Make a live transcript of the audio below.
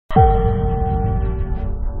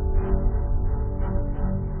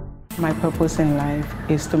My purpose in life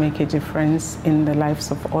is to make a difference in the lives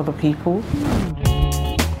of other people.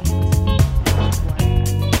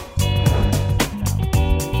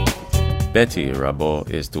 Betty Irabor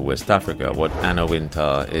is to West Africa what Anna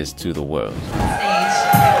Wintour is to the world.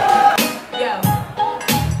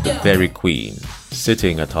 The very queen,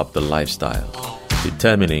 sitting atop the lifestyle,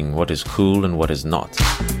 determining what is cool and what is not,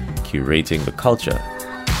 curating the culture,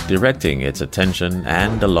 directing its attention,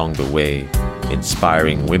 and along the way,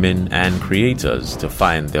 inspiring women and creators to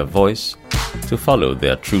find their voice, to follow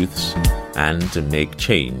their truths, and to make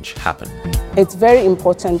change happen. It's very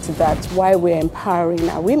important that while we're empowering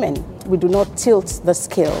our women, we do not tilt the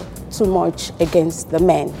scale too much against the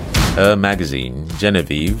men. Her magazine,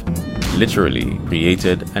 Genevieve, literally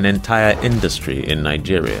created an entire industry in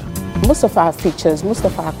Nigeria. Most of our features, most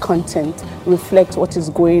of our content reflect what is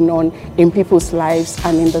going on in people's lives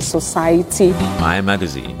and in the society. My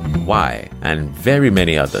Magazine, Why, and very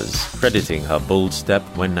many others, crediting her bold step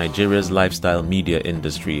when Nigeria's lifestyle media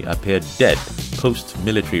industry appeared dead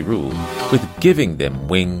post-military rule, with giving them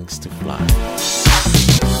wings to fly.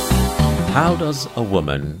 How does a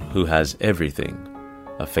woman who has everything,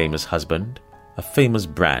 a famous husband, a famous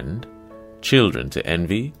brand, children to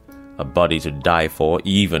envy, a body to die for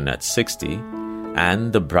even at 60,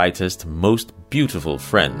 and the brightest, most beautiful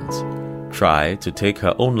friends, try to take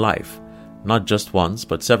her own life, not just once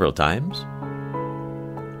but several times?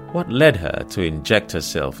 What led her to inject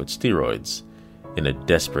herself with steroids in a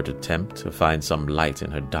desperate attempt to find some light in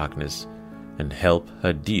her darkness and help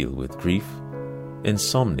her deal with grief,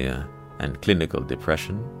 insomnia, and clinical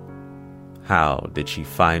depression? How did she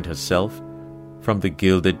find herself from the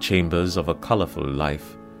gilded chambers of a colorful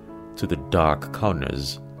life to the dark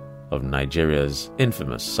corners of Nigeria's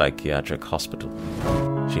infamous psychiatric hospital?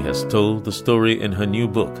 She has told the story in her new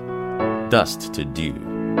book, Dust to Dew,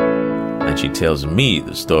 and she tells me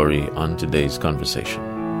the story on today's conversation.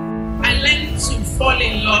 I learned to fall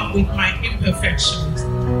in love with my imperfections,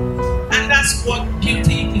 and that's what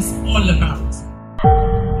beauty is all about.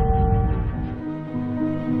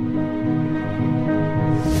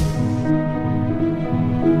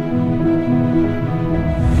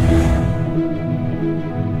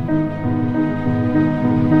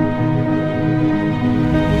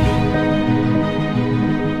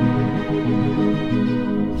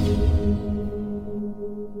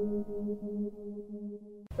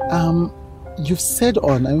 You've said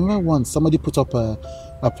I remember once somebody put up a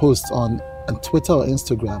post on Twitter or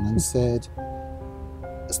Instagram and said,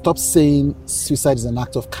 stop saying suicide is an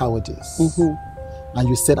act of cowardice. Mm-hmm. And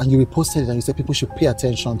you said, and you reposted it, and you said people should pay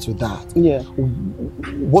attention to that. Yeah.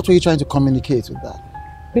 What were you trying to communicate with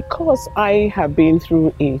that? Because I have been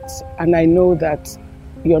through it, and I know that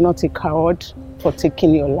you're not a coward for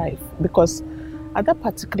taking your life. Because at that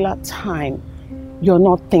particular time, you're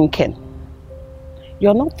not thinking.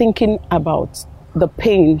 You're not thinking about the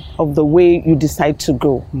pain of the way you decide to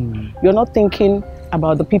go. You're not thinking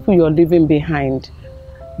about the people you're leaving behind.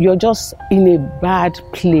 You're just in a bad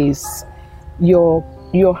place. You've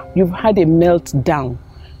had a meltdown.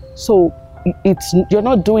 So you're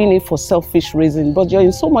not doing it for selfish reasons, but you're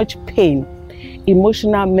in so much pain,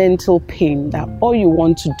 emotional, mental pain, that all you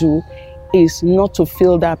want to do is not to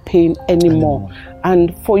feel that pain anymore.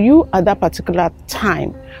 And for you at that particular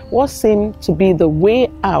time, what seemed to be the way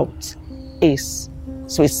out is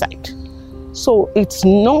suicide. So it's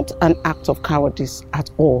not an act of cowardice at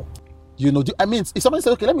all. You know, I mean, if somebody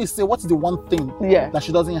says, okay, let me say, what's the one thing that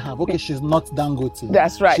she doesn't have? Okay, she's not Dangote.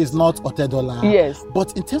 That's right. She's not Otedola. Yes.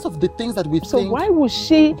 But in terms of the things that we think... So why would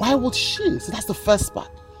she? Why would she? So that's the first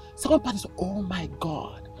part. Second part is, oh my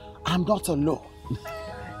God, I'm not alone.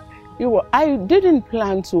 I didn't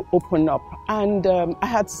plan to open up, and I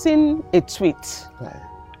had seen a tweet,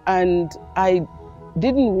 and I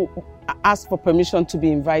didn't ask for permission to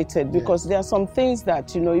be invited, because there are some things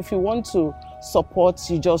that, you know, if you want to support,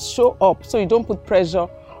 you just show up, so you don't put pressure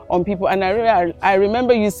on people. And I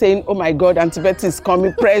remember you saying, oh my God, Aunty Betty is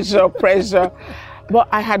coming, pressure. But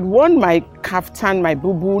I had worn my kaftan, my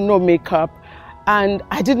boo-boo, no makeup, and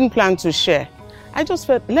I didn't plan to share. I just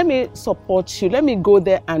felt, let me support you, let me go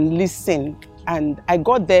there and listen. And I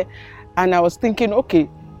got there and I was thinking, okay,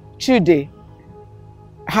 Chude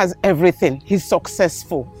has everything. He's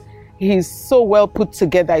successful. He's so well put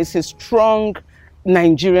together. He's a strong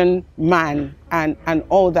Nigerian man and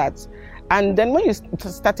all that. And then when you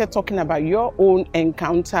started talking about your own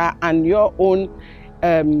encounter and your own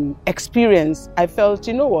experience, I felt,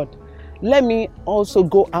 you know what, let me also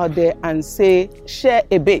go out there and share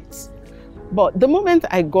a bit. But the moment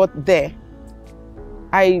I got there,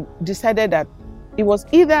 I decided that it was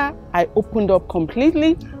either I opened up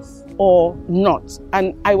completely or not.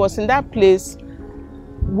 And I was in that place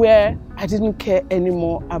where I didn't care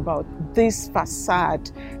anymore about this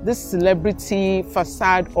facade, this celebrity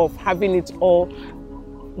facade of having it all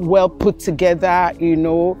well put together,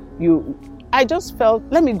 I just felt,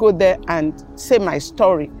 let me go there and say my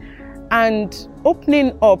story. And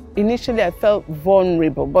opening up, initially I felt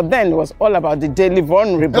vulnerable, but then it was all about the daily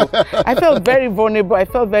vulnerable. I felt very vulnerable, I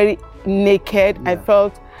felt very naked, I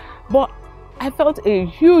felt a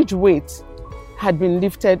huge weight had been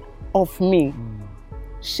lifted off me.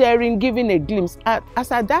 Sharing, giving a glimpse.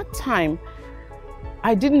 As at that time,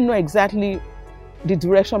 I didn't know exactly the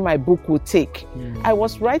direction my book would take. I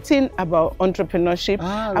was writing about entrepreneurship.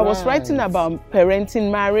 I was writing about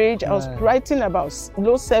parenting, marriage. I was writing about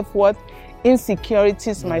low self-worth,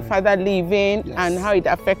 insecurities, my father leaving and how it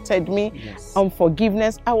affected me,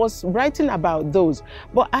 unforgiveness. I was writing about those.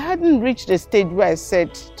 But I hadn't reached the stage where I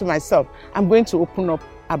said to myself, I'm going to open up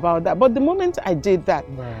about that. But the moment I did that,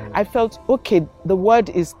 I felt, okay, the word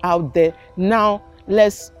is out there. Now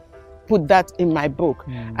let's put that in my book.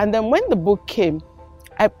 And then when the book came,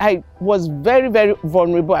 I was very, very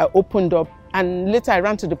vulnerable. I opened up, and later I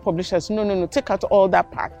ran to the publisher. I said, no, take out all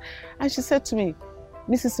that part. And she said to me,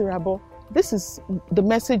 Mrs. Irabor, this is the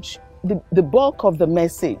message, the bulk of the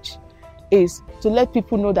message is to let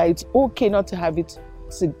people know that it's okay not to have it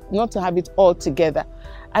all together.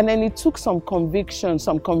 And then it took some conviction,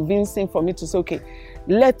 some convincing for me to say, okay,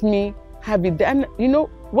 let me have it. And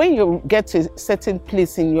when you get to a certain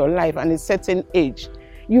place in your life and a certain age,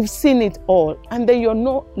 you've seen it all. And then you're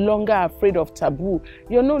no longer afraid of taboo.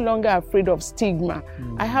 You're no longer afraid of stigma.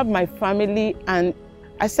 I have my family, and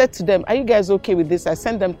I said to them, are you guys okay with this? I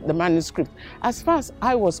sent them the manuscript. As far as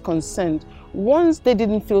I was concerned, once they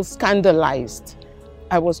didn't feel scandalized,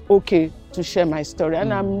 I was okay to share my story.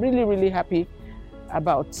 And I'm really, really happy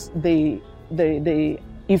about the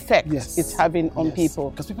effect it's having on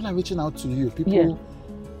people. Because people are reaching out to you. People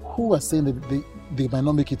who are saying that they might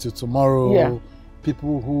not make it to tomorrow.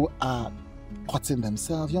 People who are cutting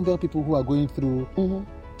themselves. Younger people who are going through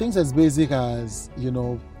things as basic as,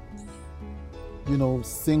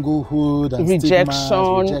 singlehood and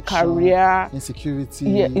rejection, career,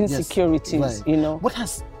 insecurity. Insecurities, What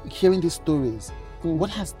has hearing these stories,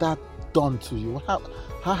 what has that done to you?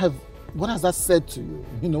 What has that said to you?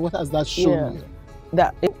 What has that shown you?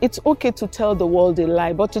 That it's okay to tell the world a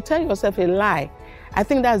lie, but to tell yourself a lie, I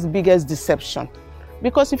think that's the biggest deception.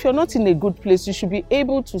 Because if you're not in a good place, you should be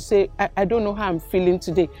able to say, I don't know how I'm feeling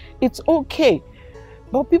today. It's okay.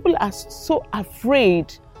 But people are so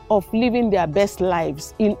afraid of living their best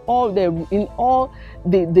lives in all the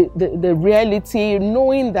reality,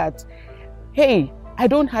 knowing that, hey, I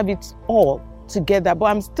don't have it all together, but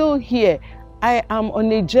I'm still here. I am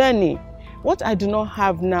on a journey. What I do not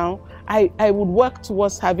have now, I would work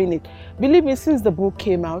towards having it. Believe me, since the book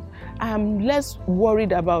came out, I'm less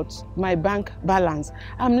worried about my bank balance.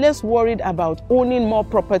 I'm less worried about owning more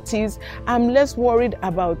properties. I'm just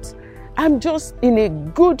in a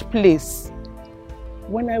good place.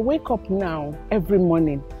 When I wake up now, every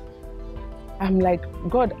morning, I'm like,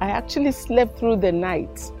 God, I actually slept through the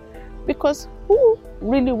night. Because who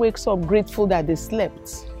really wakes up grateful that they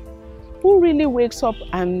slept? Who really wakes up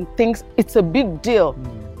and thinks it's a big deal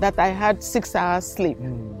that I had 6 hours sleep?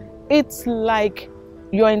 It's like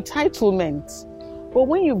your entitlement. But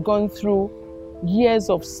when you've gone through years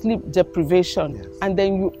of sleep deprivation, and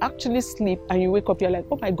then you actually sleep and you wake up, you're like,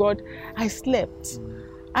 oh my God, I slept.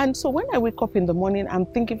 And so when I wake up in the morning, I'm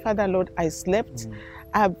thinking, Father, Lord, I slept.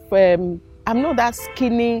 I'm not that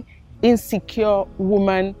skinny, insecure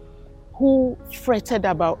woman who fretted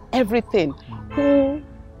about everything,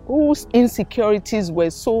 whose insecurities were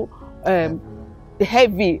so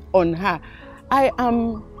heavy on her.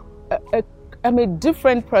 I'm a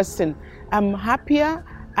different person. I'm happier,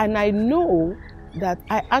 and I know that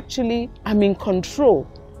I actually am in control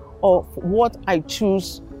of what I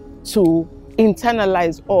choose to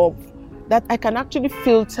internalize, of that I can actually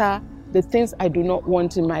filter the things I do not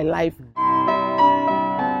want in my life.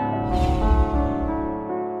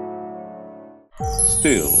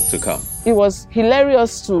 Still to come. It was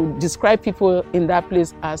hilarious to describe people in that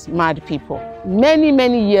place as mad people. Many,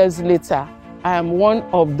 many years later, I am one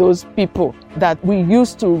of those people that we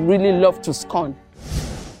used to really love to scorn.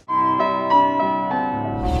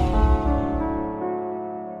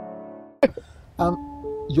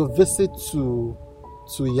 Your visit to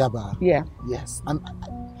Yaba. Yeah. Yes. And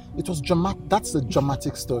it was dramatic. That's a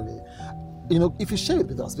dramatic story. If you share it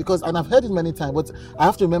with us, and I've heard it many times, but I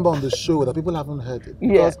have to remember on the show that people haven't heard it.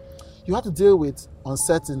 Because you had to deal with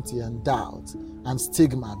uncertainty and doubt and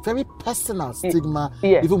stigma, very personal stigma,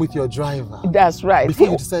 even with your driver. That's right. Before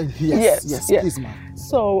you decided, yes, please, ma'am.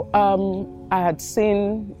 So I had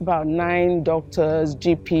seen about 9 doctors,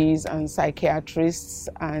 GPs, and psychiatrists,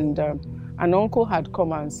 and an uncle had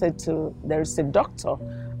come and said there is a doctor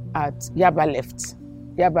at Yaba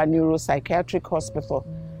Neuropsychiatric Hospital.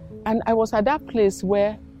 And I was at that place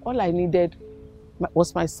where all I needed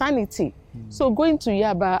was my sanity. So going to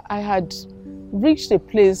Yaba, I had reached a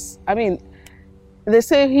place, I mean, they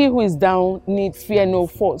say he who is down need fear no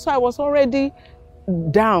fall. So I was already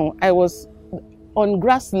down. I was on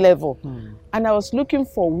grass level. And I was looking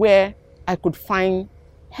for where I could find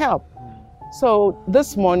help. So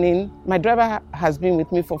this morning, my driver has been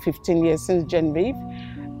with me for 15 years, since Genevieve.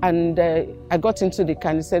 And I got into the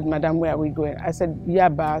car and he said, Madam, where are we going? I said,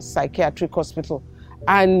 Yaba Psychiatric Hospital.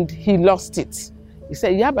 And he lost it. He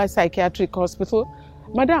said, Yaba Psychiatric Hospital?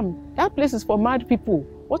 Madam, that place is for mad people.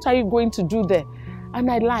 What are you going to do there? And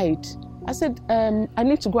I lied. I said, I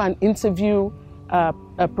need to go and interview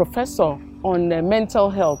a professor on mental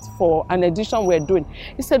health for an edition we're doing.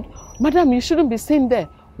 He said, Madam, you shouldn't be seen there.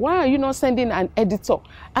 Why are you not sending an editor?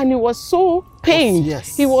 And he was so pained.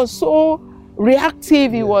 Yes. He was so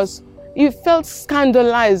reactive. He felt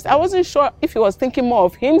scandalized. I wasn't sure if he was thinking more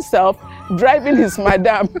of himself driving his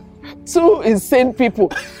madam to insane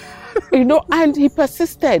people. And he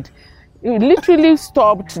persisted. He literally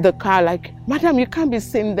stopped the car like, Madam, you can't be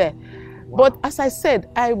seen there. Wow. But as I said,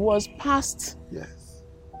 I was past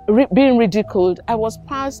being ridiculed. I was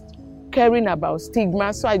past caring about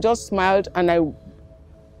stigma. So I just smiled and I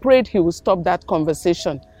prayed he would stop that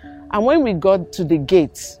conversation. And when we got to the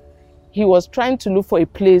gate, he was trying to look for a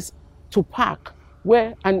place to park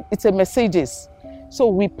and it's a Mercedes. So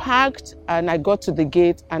we parked and I got to the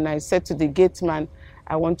gate and I said to the gate man,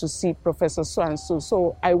 I want to see Professor so-and-so.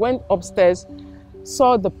 So I went upstairs,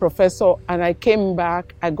 saw the professor, and I came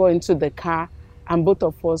back. I got into the car, and both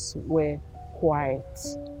of us were quiet.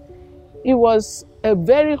 It was a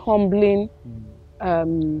very humbling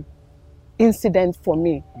incident for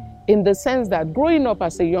me, in the sense that growing up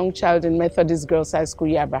as a young child in Methodist Girls High School,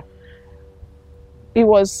 Yaba, it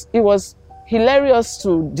was hilarious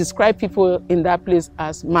to describe people in that place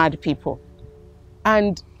as mad people.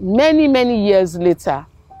 And many, many years later,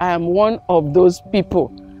 I am one of those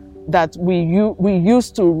people that we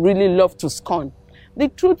used to really love to scorn. The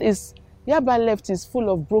truth is, Yaba Left is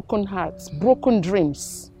full of broken hearts, broken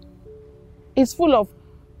dreams. It's full of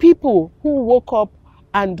people who woke up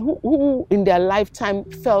and who in their lifetime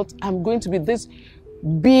felt, I'm going to be this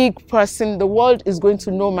big person, the world is going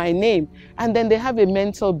to know my name. And then they have a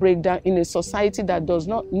mental breakdown in a society that does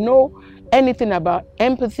not know anything about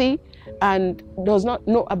empathy, and does not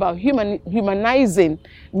know about humanizing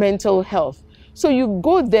mental health. So you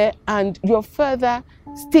go there and you're further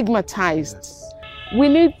stigmatized. Yes. We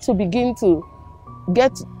need to begin to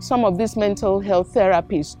get some of these mental health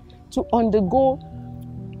therapies to undergo,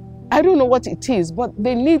 I don't know what it is, but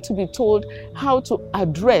they need to be told how to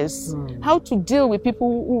address, how to deal with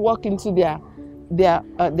people who walk into their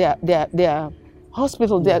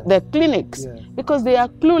hospital, their clinics, because they are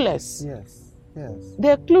clueless.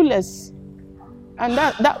 They're clueless. And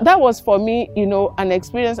that was for me, an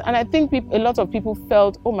experience. And I think a lot of people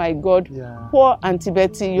felt, oh my God, poor Aunty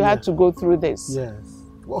Betty, you had to go through this. Yes.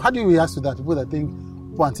 Well, how do you react to that? People that think,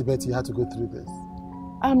 poor Aunty Betty, you had to go through this.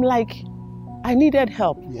 I'm like, I needed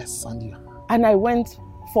help. Yes, and you. And I went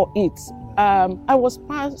for it. I was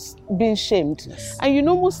past being shamed. Yes. And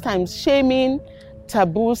most times shaming,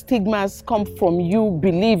 taboo, stigmas come from you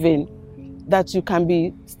believing that you can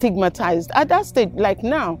be stigmatized. At that stage, like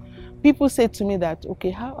now, people say to me that,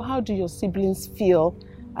 okay, how do your siblings feel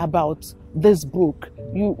about this book?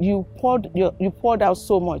 You poured out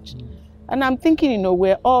so much. And I'm thinking,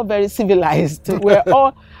 we're all very civilized.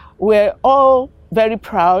 we're all very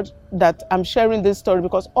proud that I'm sharing this story,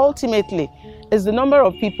 because ultimately it's the number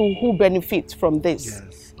of people who benefit from this.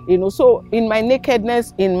 Yes. So in my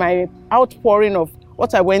nakedness, in my outpouring of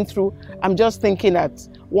what I went through, I'm just thinking that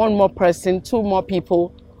one more person, 2 more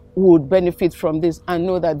people would benefit from this and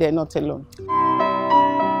know that they're not alone.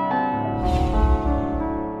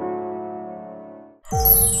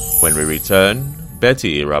 When we return,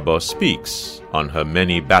 Betty Irabor speaks on her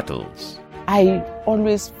many battles. I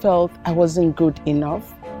always felt I wasn't good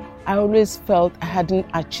enough. I always felt I hadn't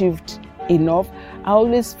achieved enough. I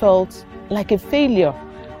always felt like a failure.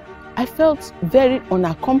 I felt very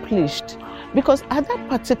unaccomplished, because at that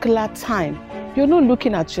particular time, you're not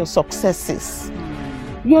looking at your successes.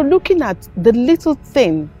 You're looking at the little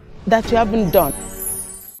thing that you haven't done.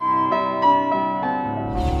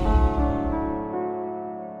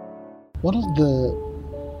 One of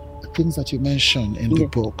the things that you mentioned in the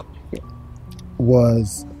book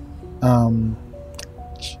was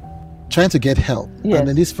trying to get help. Yes. And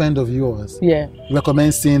then this friend of yours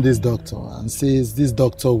recommends seeing this doctor and says this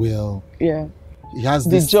doctor will... He has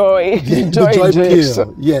the joy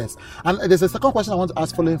pill. Yes. And there's a second question I want to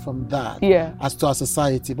ask following from that. As to our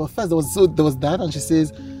society. But first, there was that, and she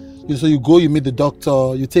says, so you go, you meet the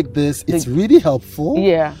doctor, you take this. It's really helpful.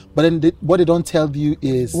 But then what they don't tell you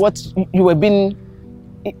is what you were being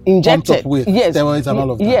injected up with steroids and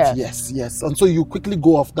all of that. Yes. And so you quickly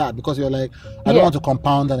go off that because you're like, I don't want to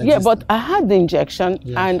compound. And but I had the injection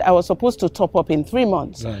and I was supposed to top up in 3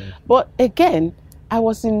 months. Right. But again, I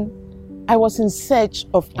was in search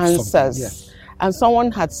of answers. Yes. And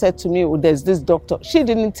someone had said to me, there's this doctor. She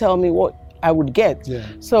didn't tell me what I would get.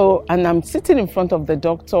 So, and I'm sitting in front of the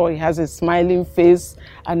doctor. He has a smiling face.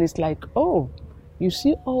 And it's like, oh, you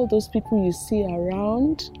see all those people you see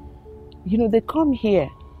around? They come here.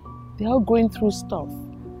 They're all going through stuff.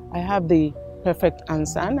 I have the perfect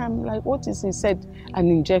answer. And I'm like, what is it? He said, an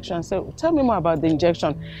injection. I said, tell me more about the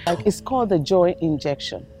injection. Like, it's called the joy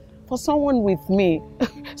injection. For someone with me,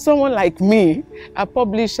 someone like me, a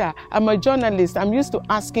publisher, I'm a journalist, I'm used to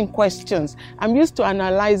asking questions, I'm used to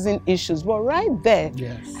analyzing issues. But right there,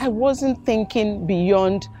 I wasn't thinking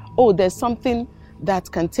beyond, there's something that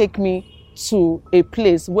can take me to a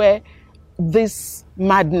place where this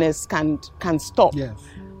madness can stop.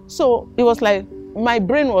 So it was like, my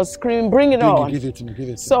brain was screaming, bring it on. Give it to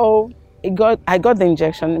me. So I got the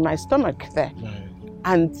injection in my stomach there. Right.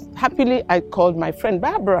 And happily, I called my friend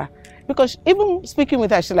Barbara, because even speaking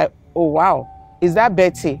with her, she's like, oh, wow, is that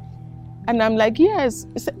Betty? And I'm like, yes.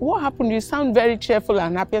 She said, what happened? You sound very cheerful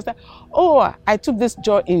and happy. I said, I took this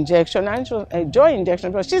joy injection. And she was a joy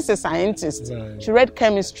injection, because she's a scientist. Right. She read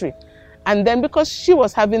chemistry. And then because she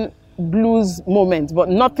was having blues moments, but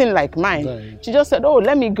nothing like mine, she just said,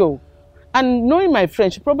 let me go. And knowing my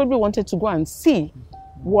friend, she probably wanted to go and see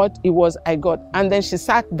what it was I got. And then she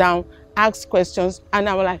sat down, asked questions, and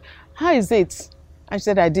I was like, how is it? And she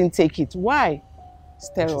said, I didn't take it. Why?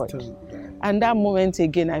 Steroid. And that moment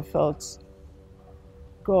again, I felt,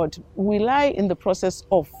 God, will I, in the process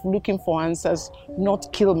of looking for answers,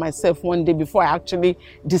 not kill myself one day before I actually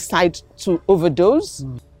decide to overdose?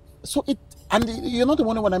 So and you're not the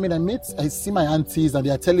only one. I mean, I see my aunties and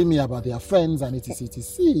they are telling me about their friends and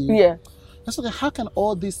etc. And so how can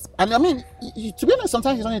all this, and I mean, to be honest,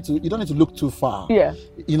 sometimes you don't need to look too far. There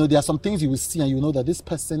are some things you will see and you know that this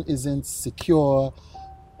person isn't secure.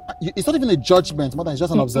 It's not even a judgment, more than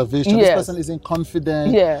just an observation. This person isn't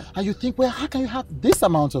confident. And you think, well, how can you have this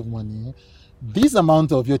amount of money? This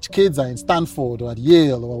amount of your kids are in Stanford or at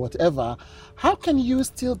Yale or whatever. How can you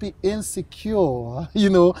still be insecure?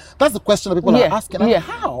 That's the question that people are asking.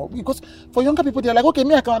 How? Because for younger people, they're like, okay,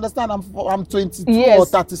 me, I can understand. I'm 22 or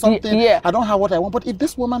 30 something. I don't have what I want. But if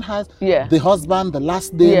this woman has the husband, the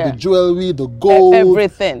last name, the jewelry, the gold,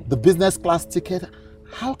 everything, the business class ticket,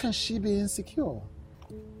 how can she be insecure?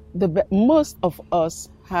 Most of us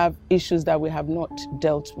have issues that we have not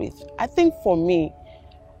dealt with. I think for me,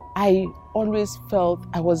 I always felt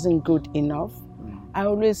I wasn't good enough. I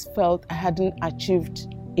always felt I hadn't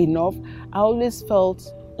achieved enough. I always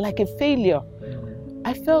felt like a failure.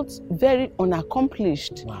 I felt very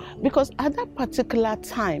unaccomplished. Because at that particular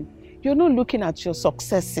time, you're not looking at your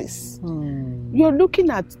successes. You're looking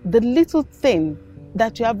at the little thing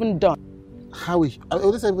that you haven't done. I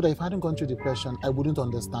always say that if I hadn't gone through depression, I wouldn't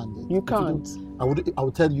understand it. You can't. I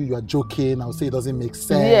would tell you are joking. I would say it doesn't make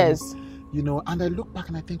sense. Yes. And I look back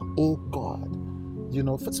and I think, oh God,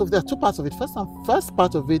 so there are two parts of it. First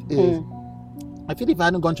part of it is, I feel if I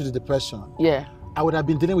hadn't gone through the depression, I would have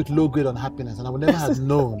been dealing with low grade unhappiness, and I would never have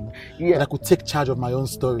known that I could take charge of my own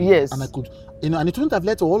story. And I could, and it wouldn't have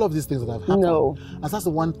led to all of these things that have happened. No. And that's the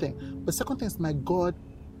one thing. But the second thing is, my God,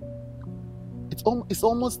 it's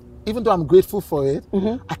almost, even though I'm grateful for it,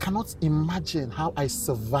 I cannot imagine how I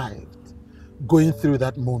survived going through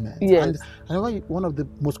that moment. And I remember one of the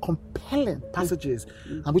most compelling passages,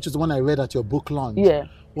 and which is the one I read at your book launch,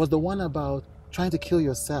 was the one about trying to kill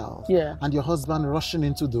yourself and your husband rushing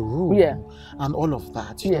into the room and all of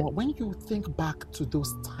that. You know, when you think back to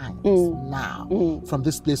those times now, from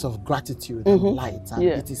this place of gratitude and light and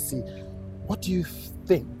etc., what do you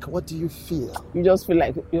think? What do you feel? You just feel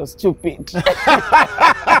like you're stupid.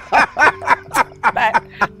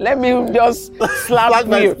 Let me just slap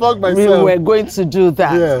you. We're going to do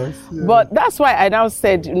that. But that's why I now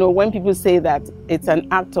said, when people say that it's an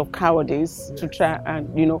act of cowardice to try and,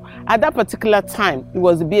 at that particular time, it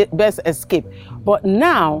was the best escape. But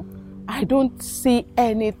now, I don't see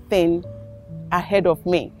anything ahead of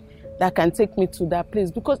me that can take me to that place.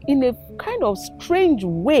 Because in a kind of strange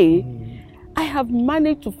way, I have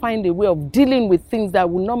managed to find a way of dealing with things that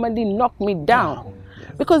would normally knock me down.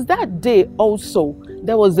 Because that day also,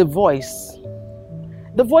 there was a voice.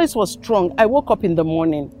 The voice was strong. I woke up in the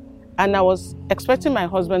morning and I was expecting my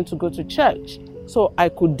husband to go to church so I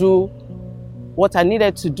could do what I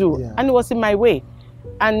needed to do. Yeah. And it was in my way.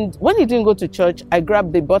 And when he didn't go to church, I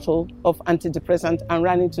grabbed the bottle of antidepressant and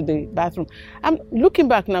ran into the bathroom. I'm looking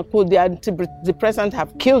back now, could the antidepressant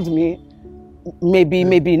have killed me? Maybe,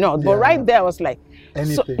 maybe not. Yeah. But right there, I was like,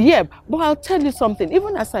 anything. So, yeah. But I'll tell you something.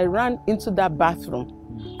 Even as I ran into that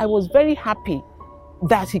bathroom, I was very happy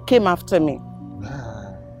that he came after me.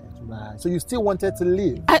 Right. So you still wanted to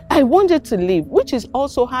leave? I wanted to leave, which is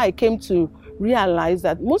also how I came to realize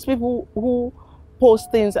that most people who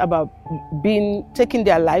post things about taking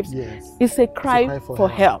their lives, it's a cry for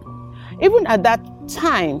help. Even at that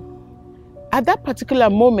time, at that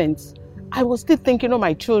particular moment, I was still thinking,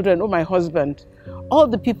 my children, my husband, all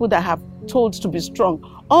the people that have told to be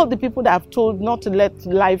strong, all the people that have told not to let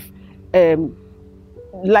life deal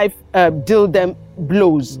them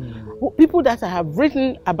blows. People that have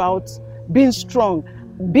written about being strong,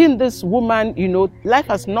 being this woman, life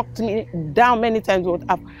has knocked me down many times.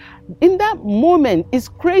 In that moment, it's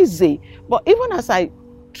crazy. But even as I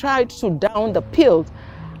tried to down the pills,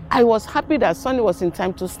 I was happy that Sonny was in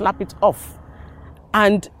time to slap it off.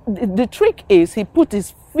 And the trick is he put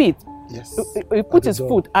his feet. Yes. He put his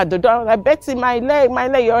foot at the door. Like, Betty, my leg,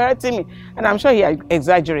 you're hurting me. And I'm sure he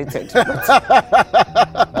exaggerated.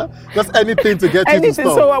 Just anything to get you to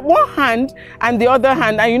stop. So one hand and the other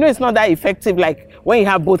hand, and it's not that effective like when you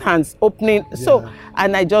have both hands opening. Yeah. So,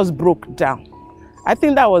 and I just broke down. I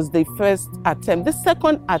think that was the first attempt. The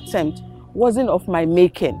second attempt wasn't of my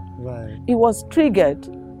making. Right. It was triggered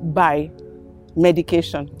by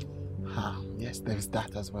medication. Yes, there's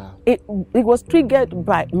that as well. It was triggered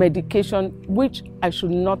by medication, which I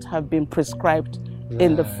should not have been prescribed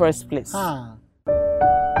in the first place.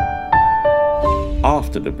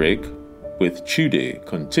 After the break, with Chude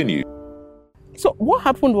continued. So what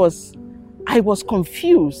happened was, I was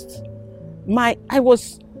confused. I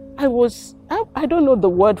don't know the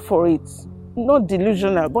word for it, not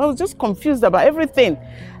delusional, but I was just confused about everything.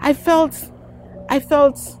 I felt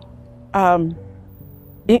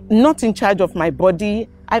not in charge of my body.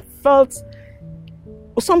 I felt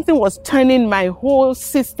something was turning my whole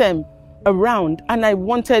system around, and I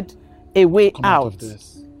wanted a way out of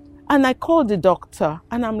this. And I called the doctor,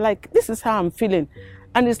 and I'm like, this is how I'm feeling.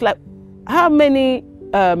 And it's like, how many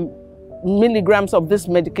milligrams of this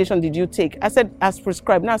medication did you take? I said, as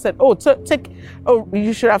prescribed. Now I said,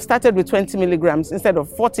 you should have started with 20 milligrams instead of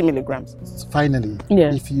 40 milligrams. Finally,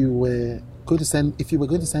 if you were going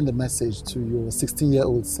to send a message to your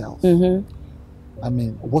 16-year-old self, I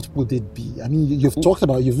mean, what would it be? I mean, you've talked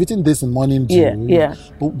about, you've written this in Morning Dew.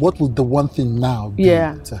 But what would the one thing now be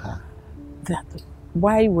to her?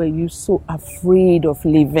 Why were you so afraid of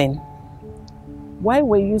living? Why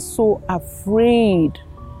were you so afraid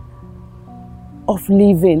of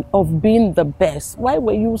living, of being the best? Why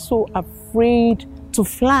were you so afraid to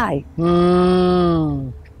fly?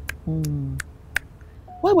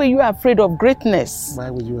 Why were you afraid of greatness?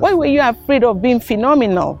 Why were you afraid of being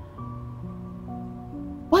phenomenal?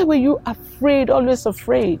 Why were you afraid, always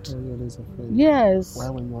afraid? Why were you always afraid? Yes. Why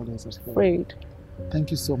were you always afraid?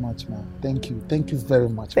 Thank you so much, ma'am. Thank you. Thank you very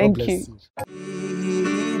much. Thank you.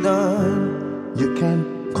 You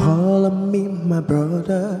can call on me, my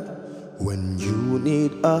brother, when you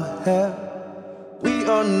need a help. We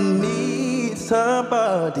all need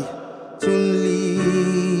somebody to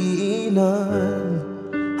lean on.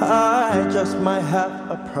 I just might have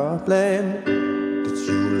a problem that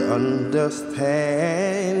you'll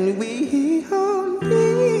understand. We all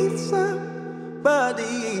need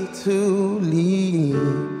somebody to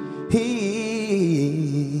lean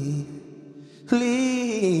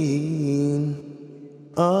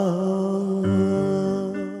on.